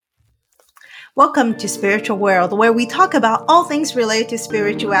Welcome to Spiritual World, where we talk about all things related to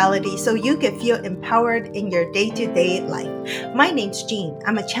spirituality so you can feel empowered in your day-to-day life. My name's Jean.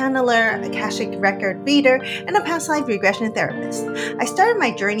 I'm a channeler, Akashic record reader, and a past life regression therapist. I started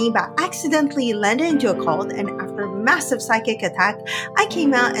my journey by accidentally landing into a cult, and after a massive psychic attack, I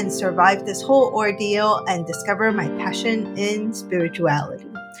came out and survived this whole ordeal and discovered my passion in spirituality.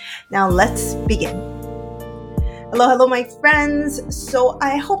 Now let's begin. Hello, my friends. So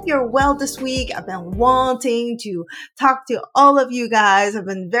I hope you're well this week. I've been wanting to talk to all of you guys. I've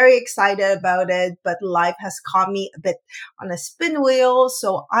been very excited about it, but life has caught me a bit on a spin wheel.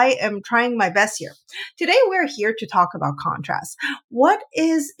 So I am trying my best here. Today, we're here to talk about contrast. What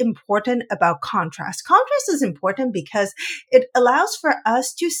is important about contrast? Contrast is important because it allows for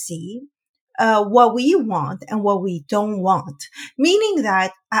us to see what we want and what we don't want. Meaning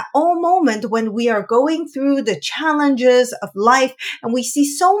that at all moments when we are going through the challenges of life and we see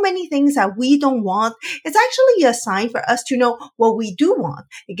so many things that we don't want, it's actually a sign for us to know what we do want.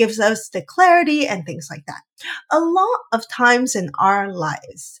 It gives us the clarity and things like that. A lot of times in our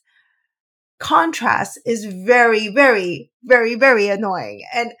lives, contrast is very, very, very, very annoying.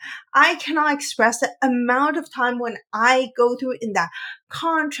 And I cannot express the amount of time when I go through in that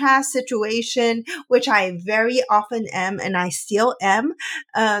contrast situation, which I very often am, and I still am,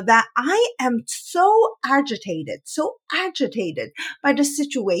 that I am so agitated by the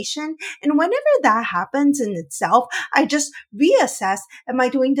situation. And whenever that happens in itself, I just reassess, am I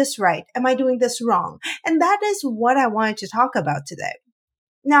doing this right? Am I doing this wrong? And that is what I wanted to talk about today.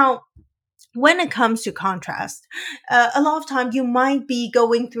 Now, when it comes to contrast, a lot of time you might be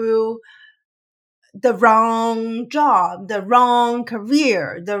going through the wrong job, the wrong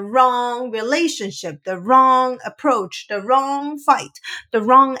career, the wrong relationship, the wrong approach, the wrong fight, the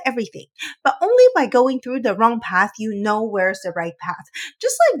wrong everything. But only by going through the wrong path, you know where's the right path.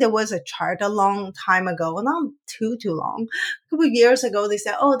 Just like there was a chart a long time ago, not too long, a couple of years ago, they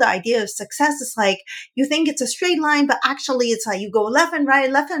said, oh, the idea of success is like, you think it's a straight line, but actually it's like you go left and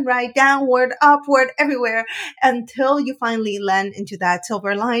right, downward, upward, everywhere, until you finally land into that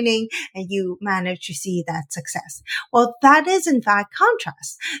silver lining and you manage to see that success. Well, that is in fact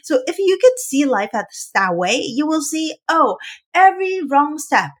contrast. So if you could see life that way, you will see, oh, every wrong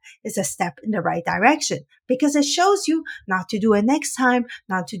step is a step in the right direction because it shows you not to do it next time.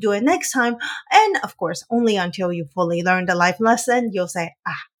 And of course, only until you fully learn the life lesson, you'll say,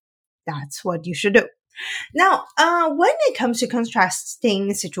 that's what you should do. Now, when it comes to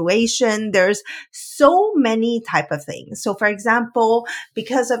contrasting situation, there's so many type of things. So for example,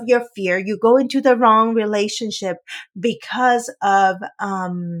 because of your fear, you go into the wrong relationship because of,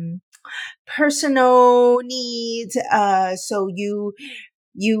 personal needs. So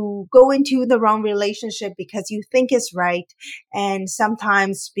you go into the wrong relationship because you think it's right. And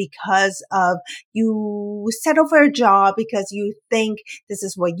sometimes because of you settle for a job because you think this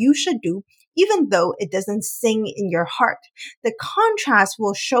is what you should do, even though it doesn't sing in your heart. The contrast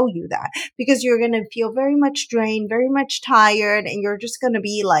will show you that because you're going to feel very much drained, very much tired, and you're just going to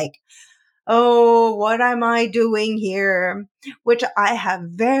be like, oh, what am I doing here? Which I have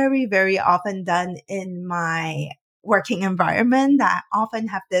very, very often done in my working environment, that I often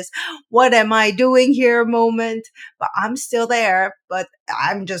have this, what am I doing here moment? But I'm still there, but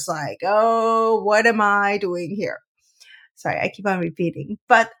I'm just like, oh, what am I doing here? Sorry, I keep on repeating.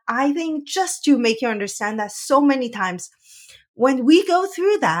 But I think just to make you understand that so many times when we go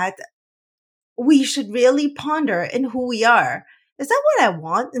through that, we should really ponder in who we are. Is that what I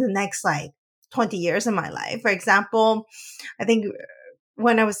want in the next 20 years of my life? For example, I think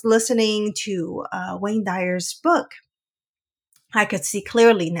when I was listening to Wayne Dyer's book, I could see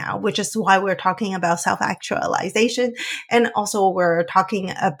clearly now, which is why we're talking about self-actualization. And also we're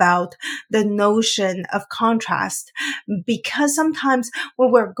talking about the notion of contrast, because sometimes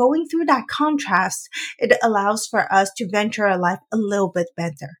when we're going through that contrast, it allows for us to venture a life a little bit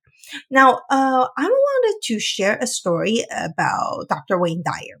better. Now, I wanted to share a story about Dr. Wayne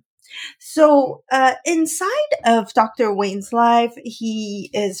Dyer. So, inside of Dr. Wayne's life, he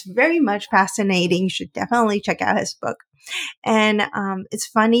is very much fascinating. You should definitely check out his book. And it's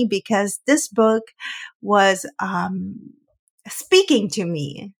funny because this book was speaking to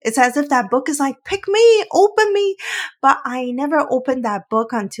me. It's as if that book is like, pick me, open me. But I never opened that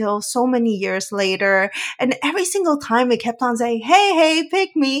book until so many years later. And every single time it kept on saying, hey,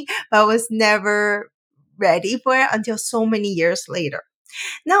 pick me. But I was never ready for it until so many years later.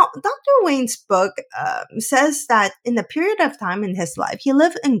 Now, Dr. Wayne's book says that in a period of time in his life, he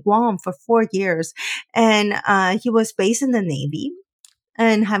lived in Guam for 4 years, and he was based in the Navy.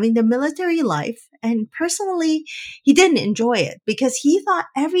 and having the military life. And personally, he didn't enjoy it because he thought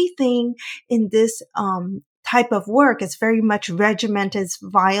everything in this type of work is very much regimented,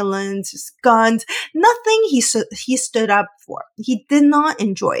 violence, guns, nothing he stood up for. He did not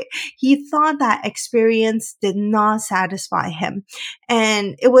enjoy it. He thought that experience did not satisfy him.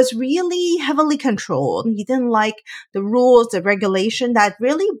 And it was really heavily controlled. He didn't like the rules, the regulation that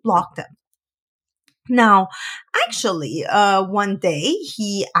really blocked him. Now, actually, one day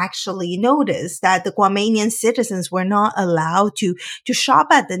he actually noticed that the Guamanian citizens were not allowed to shop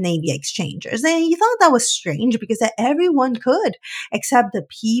at the Navy exchanges. And he thought that was strange because that everyone could except the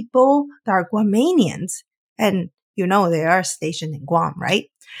people that are Guamanians. And you know, they are stationed in Guam, right?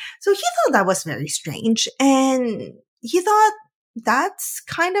 So he thought that was very strange. And he thought that's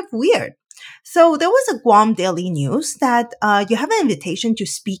kind of weird. So there was a Guam Daily News that you have an invitation to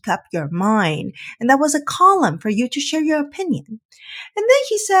speak up your mind. And that was a column for you to share your opinion. And then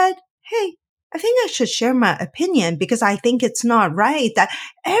he said, hey, I think I should share my opinion because I think it's not right that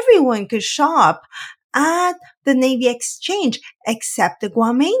everyone could shop at the Navy Exchange except the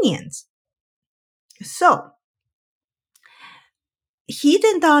Guamanians. So he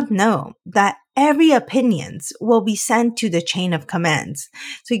did not know that every opinions will be sent to the chain of commands.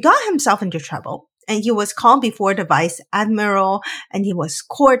 So he got himself into trouble and he was called before the vice admiral and he was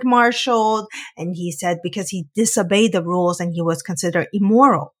court-martialed and he said because he disobeyed the rules and he was considered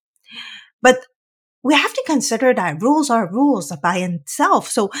immoral. But we have to consider that rules are rules by itself.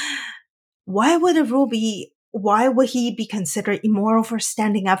 So why would he be considered immoral for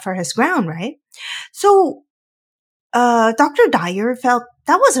standing up for his ground, right? So Dr. Dyer felt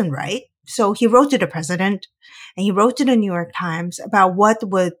that wasn't right. So he wrote to the president and he wrote to the New York Times about what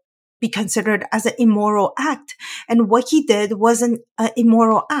would be considered as an immoral act. And what he did was an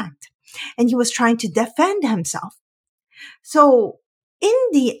immoral act. And he was trying to defend himself. So in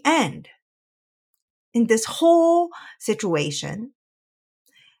the end, in this whole situation,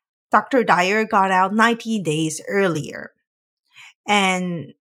 Dr. Dyer got out 90 days earlier.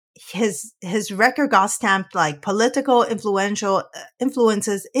 And his record got stamped like political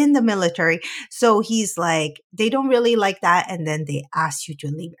influences in the military. So he's like, they don't really like that. And then they ask you to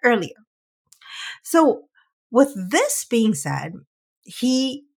leave earlier. So with this being said,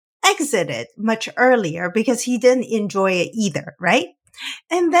 he exited much earlier because he didn't enjoy it either, right?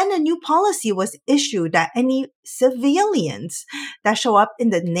 And then a new policy was issued that any civilians that show up in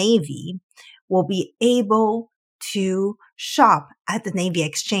the Navy will be able to shop at the Navy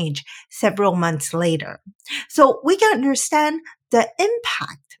Exchange several months later. So we can understand the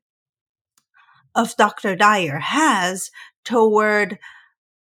impact of Dr. Dyer has toward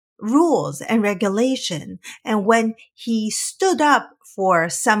rules and regulation. And when he stood up for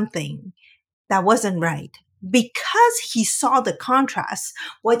something that wasn't right, because he saw the contrast,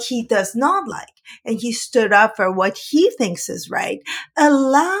 what he does not like, and he stood up for what he thinks is right,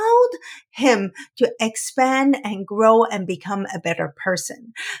 allowed him to expand and grow and become a better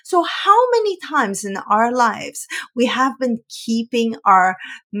person. So how many times in our lives we have been keeping our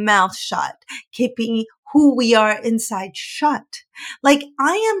mouth shut, keeping who we are inside shut? Like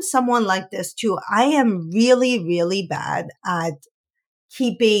I am someone like this too. I am really, really bad at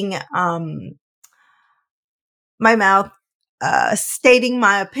keeping, my mouth, stating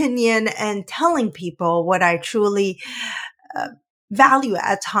my opinion and telling people what I truly value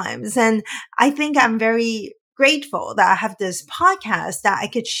at times. And I think I'm very grateful that I have this podcast that I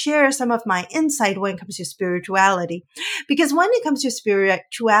could share some of my insight when it comes to spirituality. Because when it comes to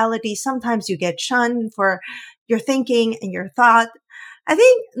spirituality, sometimes you get shunned for your thinking and your thought. I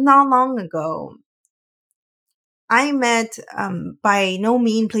think not long ago, I met, by no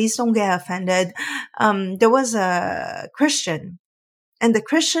means, please don't get offended. There was a Christian and the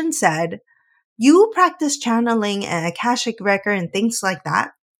Christian said, you practice channeling and Akashic record and things like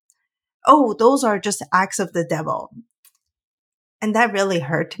that. Oh, those are just acts of the devil. And that really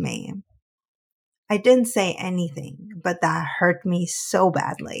hurt me. I didn't say anything, but that hurt me so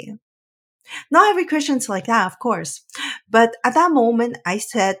badly. Not every Christian's like that, of course. But at that moment, I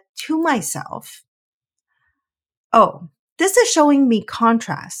said to myself, oh, this is showing me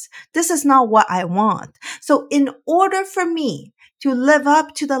contrast. This is not what I want. So in order for me to live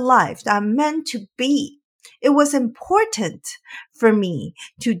up to the life that I'm meant to be, it was important for me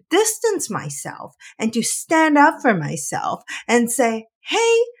to distance myself and to stand up for myself and say,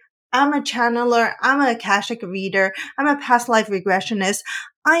 hey, I'm a channeler. I'm an Akashic reader. I'm a past life regressionist.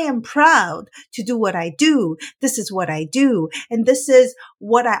 I am proud to do what I do. This is what I do. And this is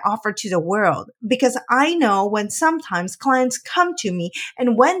what I offer to the world. Because I know when sometimes clients come to me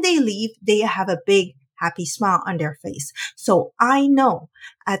and when they leave, they have a big happy smile on their face. So I know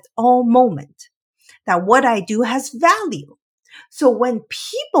at all moments that what I do has value. So when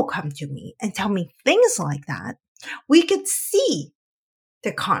people come to me and tell me things like that, we could see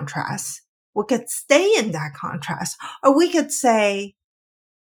the contrast. We could stay in that contrast, or we could say,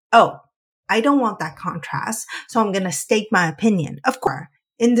 oh, I don't want that contrast, so I'm going to state my opinion. Of course,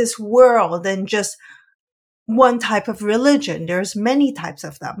 in this world and just one type of religion, there's many types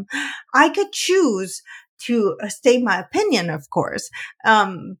of them. I could choose to state my opinion, of course.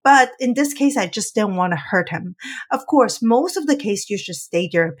 But in this case, I just didn't want to hurt him. Of course, most of the case, you should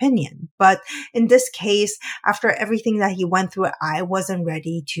state your opinion. But in this case, after everything that he went through, I wasn't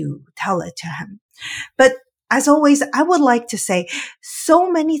ready to tell it to him. But as always, I would like to say so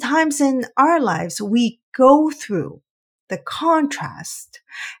many times in our lives, we go through the contrast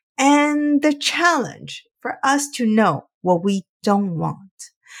and the challenge for us to know what we don't want.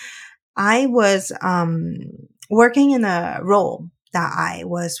 I was working in a role that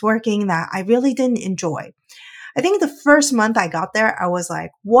I really didn't enjoy. I think the first month I got there, I was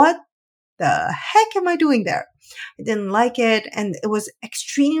like, what the heck am I doing there? I didn't like it. And it was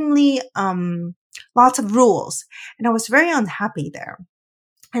extremely, lots of rules. And I was very unhappy there.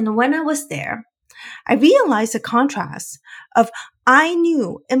 And when I was there, I realized the contrast of I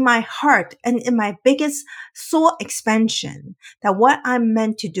knew in my heart and in my biggest soul expansion that what I'm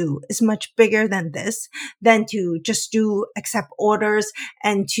meant to do is much bigger than this, than to just accept orders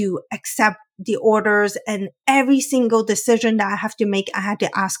and to accept the orders, and every single decision that I have to make, I had to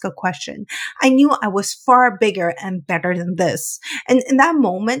ask a question. I knew I was far bigger and better than this. And in that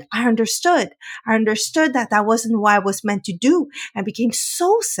moment, I understood that that wasn't what I was meant to do. I became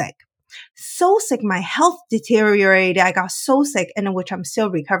so sick. My health deteriorated. I got so sick, and in which I'm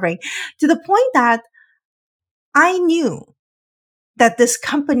still recovering, to the point that I knew that this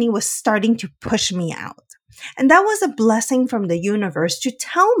company was starting to push me out. And that was a blessing from the universe to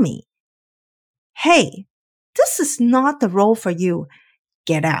tell me, hey, this is not the role for you.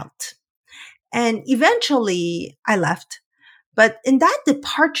 Get out. And eventually I left. But in that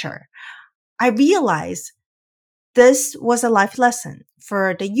departure, I realized this was a life lesson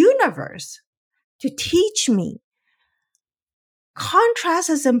for the universe to teach me contrast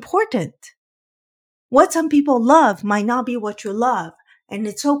is important. What some people love might not be what you love. And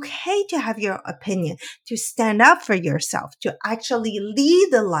it's okay to have your opinion, to stand up for yourself, to actually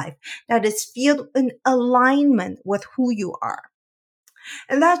lead a life that is filled in alignment with who you are.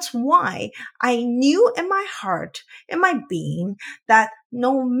 And that's why I knew in my heart, in my being, that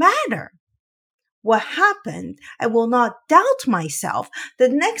no matter what happened, I will not doubt myself the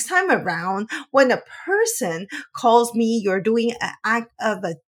next time around when a person calls me, you're doing an act of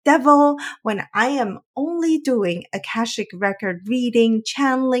a devil, when I am only doing Akashic record reading,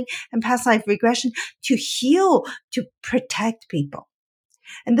 channeling, and past life regression to heal, to protect people.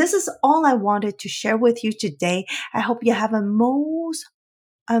 And this is all I wanted to share with you today. I hope you have a most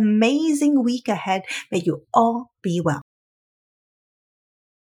amazing week ahead. May you all be well.